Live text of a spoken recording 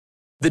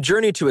The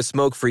journey to a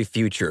smoke-free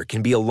future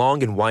can be a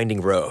long and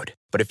winding road,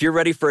 but if you're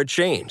ready for a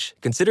change,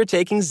 consider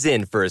taking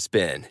Zyn for a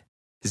spin.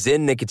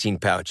 Zyn nicotine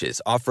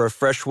pouches offer a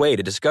fresh way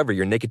to discover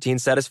your nicotine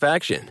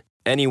satisfaction.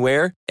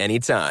 Anywhere,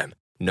 anytime.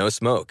 No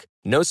smoke,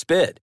 no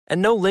spit,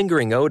 and no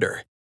lingering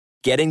odor.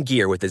 Get in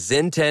gear with the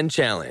Zyn 10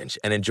 Challenge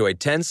and enjoy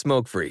 10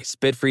 smoke-free,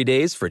 spit-free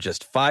days for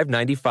just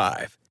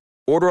 $5.95.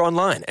 Order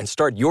online and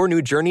start your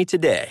new journey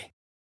today.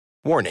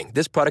 Warning,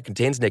 this product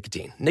contains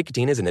nicotine.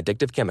 Nicotine is an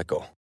addictive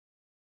chemical.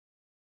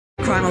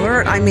 Crime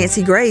Alert, I'm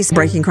Nancy Grace.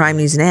 Breaking crime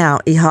news now.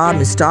 Ihab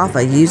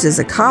Mustafa uses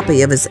a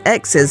copy of his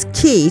ex's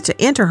key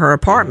to enter her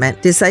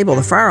apartment, disable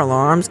the fire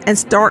alarms, and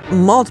start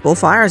multiple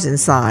fires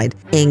inside,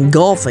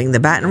 engulfing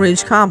the Baton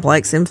Rouge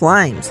complex in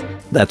flames.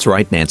 That's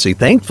right, Nancy.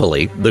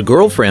 Thankfully, the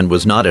girlfriend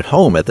was not at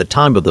home at the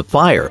time of the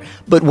fire,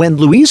 but when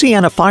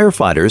Louisiana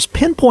firefighters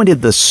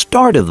pinpointed the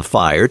start of the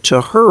fire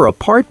to her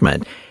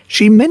apartment,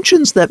 she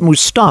mentions that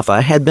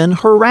Mustafa had been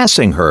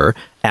harassing her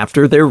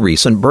after their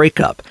recent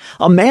breakup.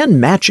 A man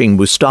matching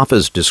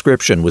Mustafa's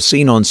description was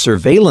seen on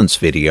surveillance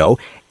video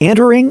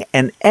entering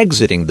and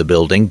exiting the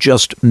building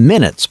just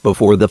minutes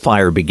before the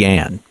fire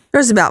began.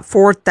 There's about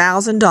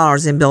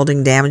 $4,000 in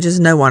building damages,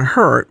 no one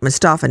hurt.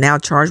 Mustafa now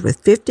charged with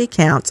 50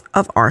 counts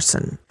of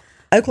arson.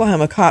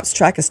 Oklahoma cops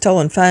track a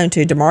stolen phone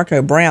to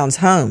DeMarco Brown's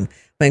home.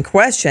 When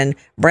questioned,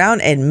 Brown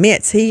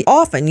admits he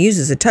often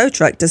uses a tow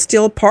truck to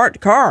steal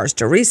parked cars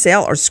to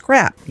resell or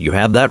scrap. You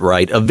have that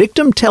right. A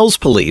victim tells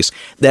police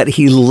that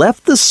he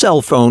left the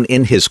cell phone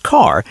in his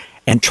car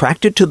and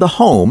tracked it to the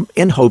home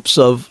in hopes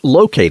of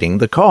locating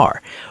the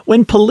car.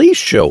 When police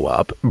show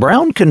up,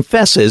 Brown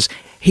confesses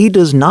he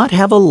does not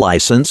have a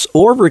license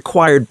or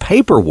required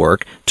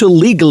paperwork to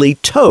legally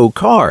tow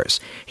cars.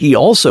 He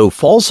also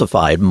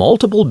falsified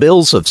multiple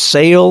bills of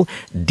sale,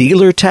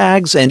 dealer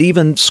tags, and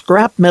even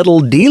scrap metal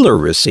dealer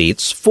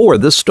receipts for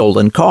the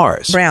stolen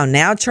cars. Brown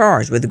now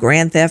charged with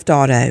grand theft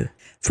auto.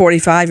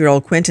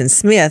 45-year-old Quentin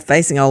Smith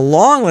facing a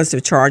long list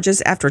of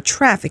charges after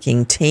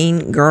trafficking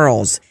teen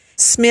girls.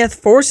 Smith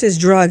forces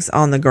drugs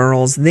on the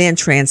girls, then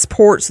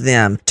transports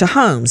them to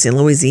homes in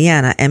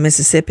Louisiana and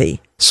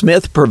Mississippi.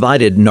 Smith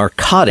provided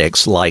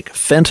narcotics like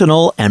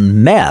fentanyl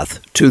and meth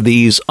to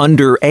these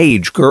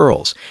underage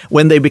girls.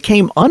 When they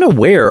became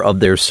unaware of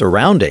their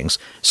surroundings,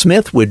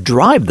 Smith would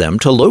drive them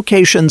to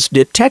locations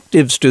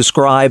detectives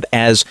describe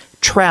as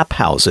trap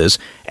houses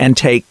and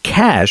take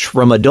cash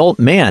from adult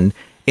men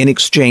in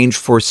exchange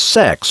for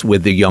sex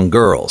with the young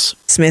girls.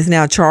 Smith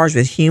now charged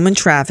with human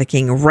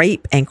trafficking,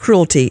 rape, and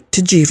cruelty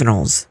to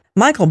juveniles.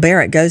 Michael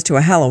Barrett goes to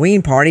a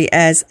Halloween party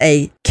as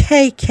a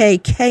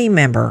KKK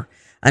member.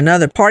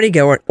 Another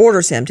partygoer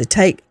orders him to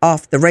take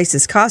off the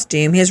racist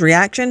costume. His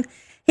reaction?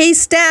 He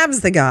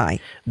stabs the guy.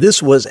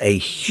 This was a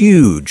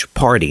huge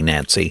party,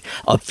 Nancy.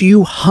 A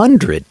few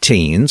hundred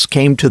teens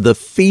came to the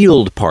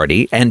field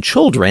party, and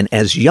children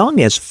as young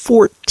as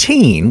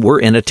 14 were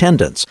in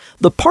attendance.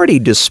 The party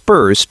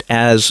dispersed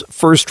as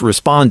first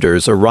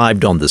responders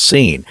arrived on the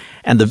scene,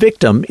 and the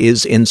victim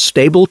is in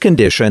stable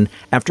condition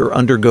after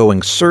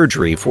undergoing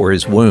surgery for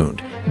his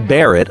wound.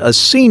 Barrett, a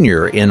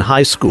senior in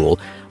high school,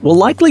 will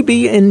likely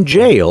be in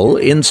jail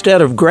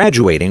instead of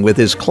graduating with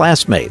his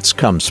classmates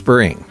come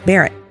spring.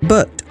 Barrett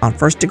booked on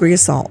first-degree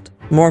assault.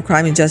 More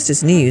crime and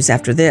justice news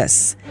after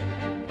this.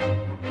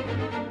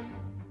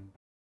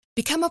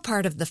 Become a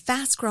part of the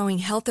fast-growing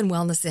health and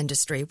wellness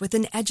industry with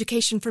an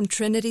education from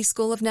Trinity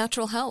School of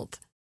Natural Health.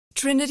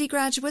 Trinity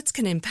graduates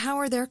can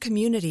empower their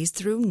communities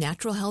through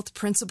natural health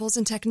principles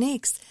and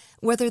techniques,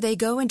 whether they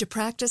go into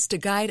practice to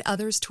guide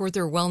others toward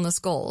their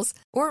wellness goals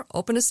or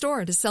open a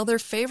store to sell their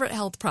favorite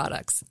health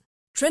products.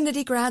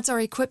 Trinity grads are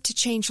equipped to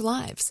change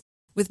lives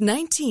with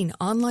 19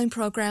 online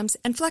programs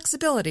and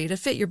flexibility to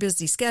fit your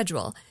busy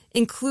schedule,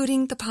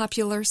 including the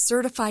popular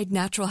Certified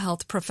Natural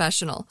Health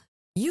Professional.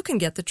 You can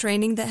get the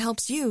training that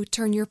helps you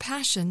turn your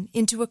passion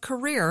into a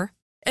career.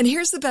 And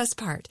here's the best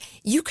part.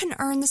 You can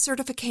earn the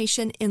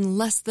certification in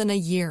less than a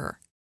year.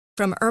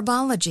 From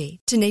herbology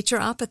to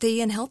naturopathy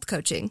and health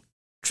coaching,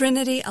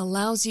 Trinity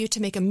allows you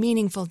to make a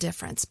meaningful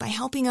difference by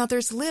helping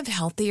others live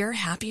healthier,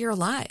 happier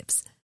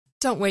lives.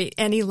 Don't wait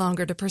any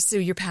longer to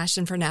pursue your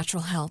passion for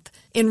natural health.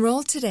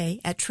 Enroll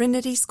today at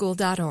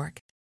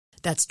trinityschool.org.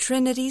 That's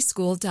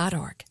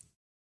trinityschool.org.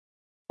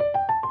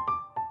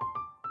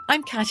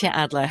 I'm Katya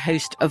Adler,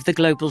 host of The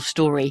Global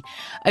Story.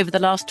 Over the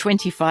last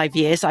 25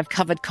 years, I've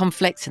covered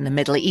conflicts in the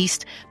Middle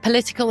East,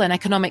 political and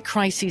economic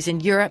crises in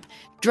Europe,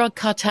 drug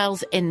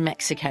cartels in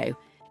Mexico.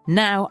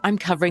 Now I'm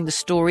covering the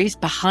stories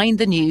behind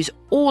the news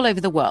all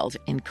over the world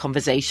in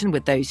conversation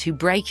with those who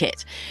break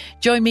it.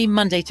 Join me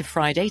Monday to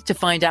Friday to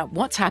find out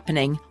what's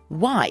happening,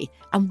 why,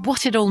 and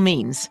what it all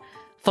means.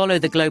 Follow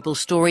The Global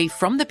Story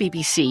from the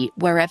BBC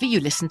wherever you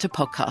listen to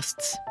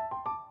podcasts.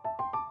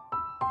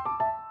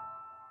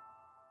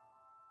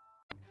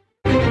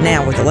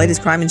 Now, with the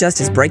latest crime and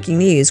justice breaking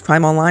news,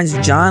 Crime Online's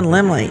John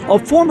Lemley. A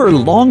former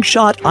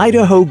long-shot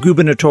Idaho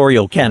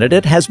gubernatorial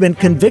candidate has been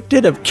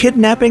convicted of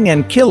kidnapping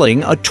and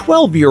killing a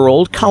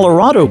 12-year-old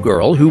Colorado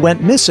girl who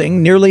went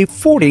missing nearly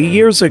 40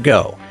 years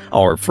ago.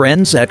 Our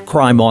friends at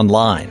Crime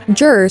Online.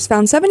 Jurors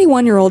found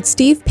 71-year-old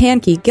Steve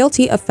Pankey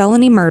guilty of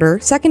felony murder,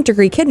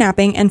 second-degree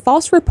kidnapping, and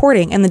false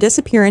reporting in the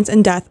disappearance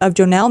and death of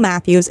Jonelle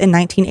Matthews in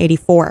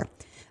 1984.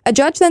 A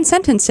judge then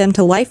sentenced him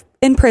to life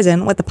in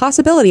prison with the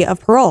possibility of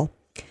parole.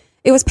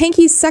 It was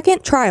Pankey's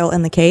second trial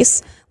in the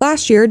case.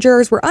 Last year,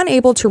 jurors were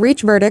unable to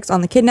reach verdicts on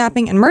the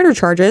kidnapping and murder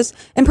charges,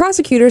 and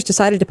prosecutors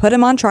decided to put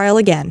him on trial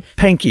again.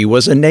 Pankey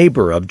was a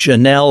neighbor of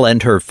Janelle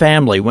and her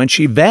family when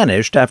she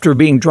vanished after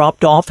being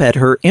dropped off at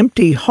her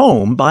empty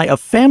home by a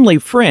family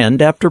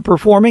friend after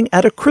performing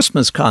at a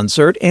Christmas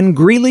concert in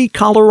Greeley,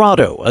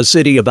 Colorado, a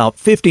city about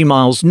 50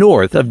 miles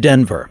north of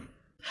Denver.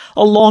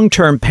 A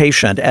long-term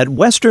patient at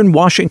Western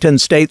Washington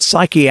State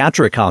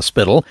Psychiatric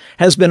Hospital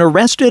has been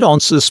arrested on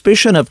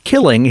suspicion of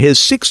killing his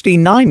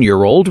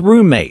 69-year-old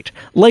roommate.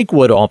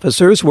 Lakewood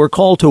officers were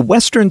called to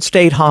Western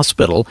State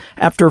Hospital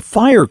after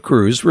fire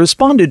crews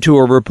responded to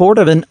a report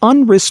of an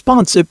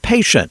unresponsive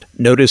patient,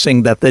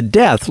 noticing that the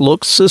death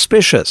looks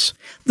suspicious.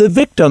 The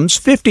victim's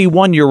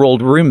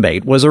 51-year-old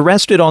roommate was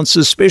arrested on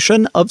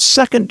suspicion of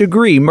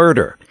second-degree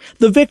murder.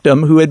 The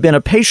victim, who had been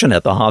a patient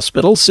at the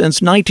hospital since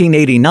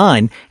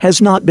 1989,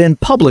 has not been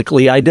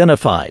publicly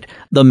identified.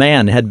 The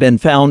man had been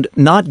found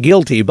not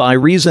guilty by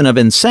reason of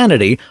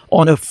insanity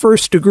on a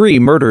first-degree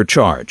murder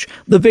charge.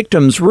 The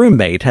victim's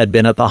roommate had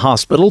been at the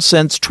hospital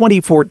since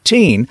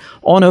 2014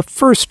 on a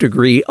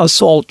first-degree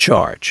assault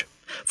charge.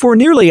 For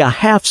nearly a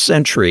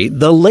half-century,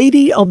 the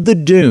Lady of the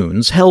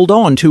Dunes held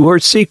on to her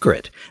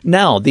secret.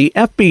 Now, the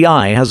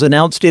FBI has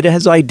announced it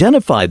has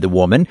identified the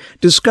woman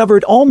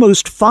discovered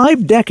almost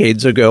 5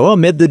 decades ago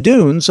amid the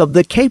dunes of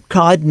the Cape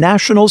Cod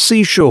National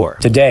Seashore.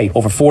 Today,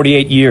 over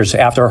 48 years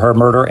after her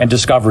murder and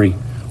discovery,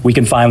 we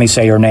can finally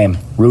say her name,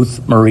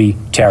 Ruth Marie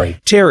Terry.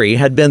 Terry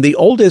had been the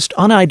oldest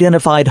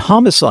unidentified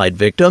homicide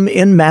victim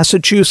in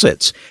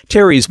Massachusetts.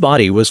 Terry's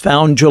body was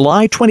found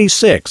July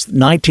 26,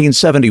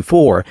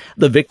 1974.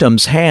 The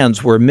victim's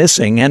hands were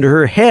missing and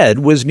her head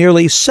was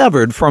nearly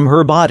severed from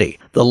her body.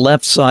 The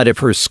left side of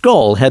her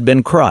skull had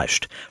been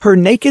crushed. Her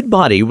naked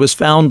body was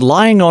found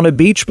lying on a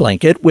beach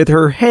blanket with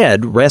her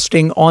head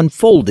resting on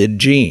folded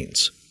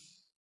jeans.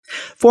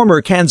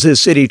 Former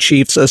Kansas City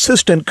Chiefs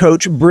assistant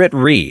coach Britt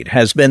Reed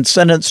has been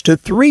sentenced to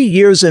 3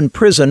 years in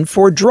prison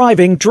for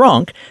driving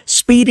drunk,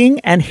 speeding,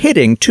 and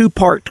hitting 2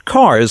 parked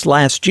cars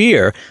last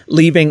year,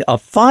 leaving a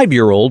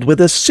 5-year-old with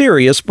a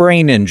serious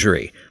brain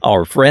injury.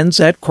 Our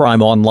friends at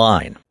Crime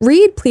Online.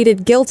 Reed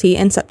pleaded guilty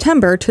in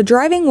September to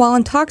driving while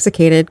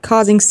intoxicated,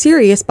 causing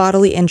serious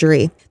bodily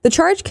injury. The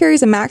charge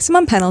carries a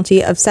maximum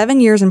penalty of 7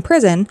 years in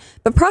prison,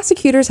 but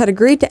prosecutors had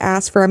agreed to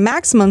ask for a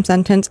maximum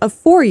sentence of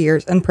 4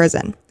 years in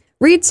prison.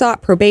 Reed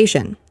sought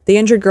probation. The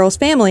injured girl's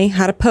family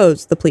had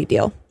opposed the plea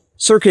deal.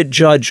 Circuit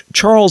Judge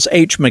Charles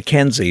H.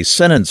 McKenzie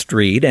sentenced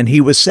Reed, and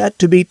he was set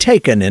to be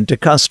taken into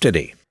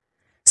custody.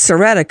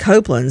 Soretta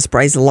Copeland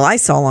sprays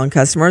Lysol on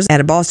customers at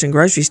a Boston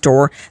grocery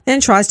store, then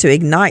tries to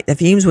ignite the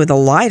fumes with a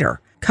lighter.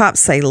 Cops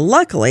say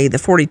luckily the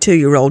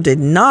 42-year-old did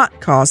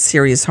not cause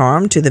serious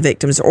harm to the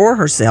victims or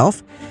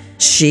herself.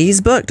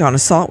 She's booked on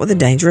assault with a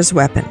dangerous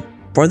weapon.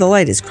 For the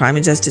latest crime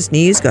and justice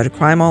news, go to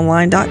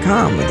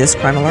crimeonline.com. With this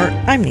crime alert,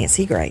 I'm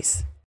Nancy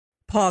Grace.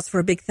 Pause for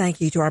a big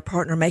thank you to our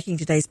partner making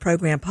today's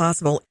program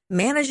possible.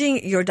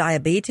 Managing your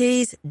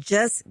diabetes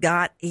just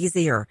got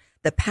easier.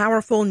 The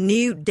powerful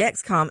new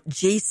Dexcom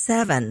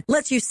G7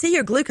 lets you see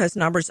your glucose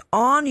numbers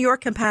on your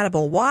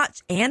compatible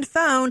watch and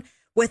phone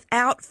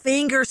without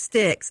finger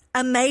sticks.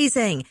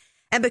 Amazing.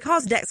 And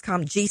because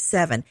Dexcom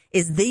G7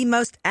 is the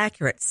most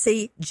accurate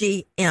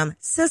CGM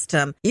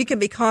system, you can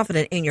be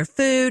confident in your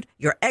food,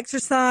 your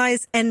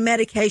exercise, and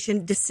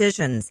medication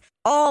decisions.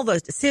 All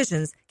those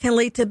decisions can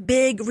lead to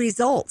big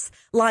results,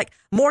 like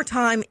more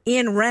time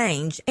in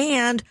range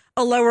and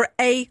a lower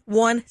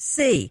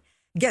A1C.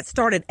 Get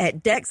started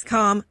at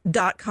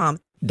Dexcom.com.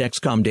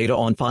 Dexcom data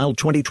on file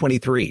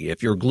 2023.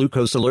 If your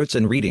glucose alerts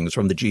and readings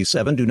from the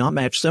G7 do not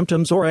match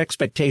symptoms or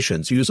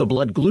expectations, use a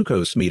blood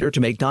glucose meter to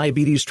make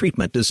diabetes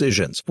treatment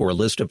decisions. For a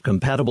list of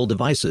compatible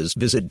devices,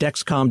 visit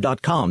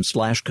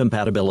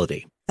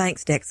Dexcom.com/compatibility.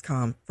 Thanks,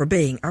 Dexcom, for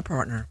being our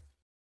partner.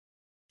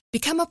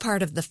 Become a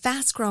part of the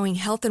fast-growing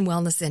health and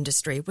wellness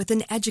industry with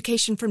an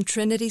education from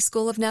Trinity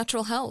School of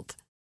Natural Health.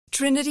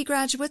 Trinity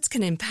graduates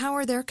can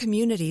empower their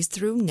communities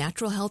through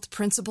natural health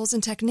principles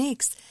and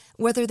techniques,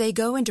 whether they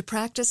go into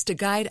practice to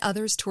guide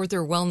others toward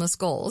their wellness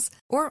goals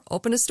or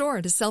open a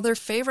store to sell their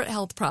favorite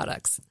health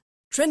products.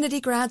 Trinity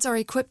grads are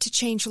equipped to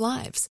change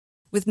lives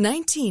with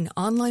 19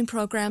 online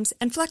programs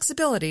and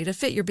flexibility to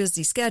fit your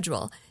busy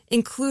schedule,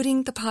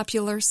 including the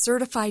popular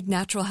Certified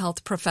Natural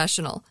Health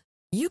Professional.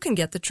 You can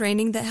get the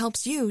training that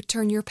helps you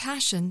turn your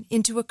passion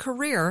into a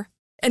career.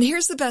 And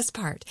here's the best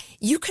part.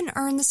 You can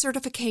earn the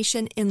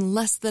certification in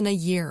less than a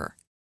year.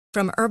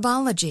 From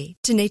herbology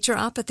to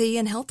naturopathy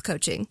and health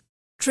coaching,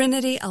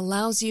 Trinity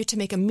allows you to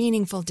make a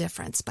meaningful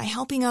difference by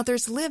helping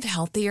others live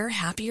healthier,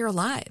 happier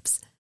lives.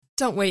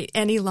 Don't wait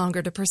any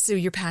longer to pursue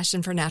your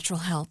passion for natural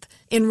health.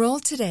 Enroll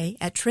today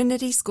at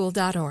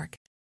trinityschool.org.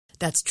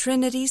 That's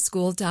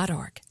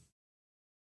trinityschool.org.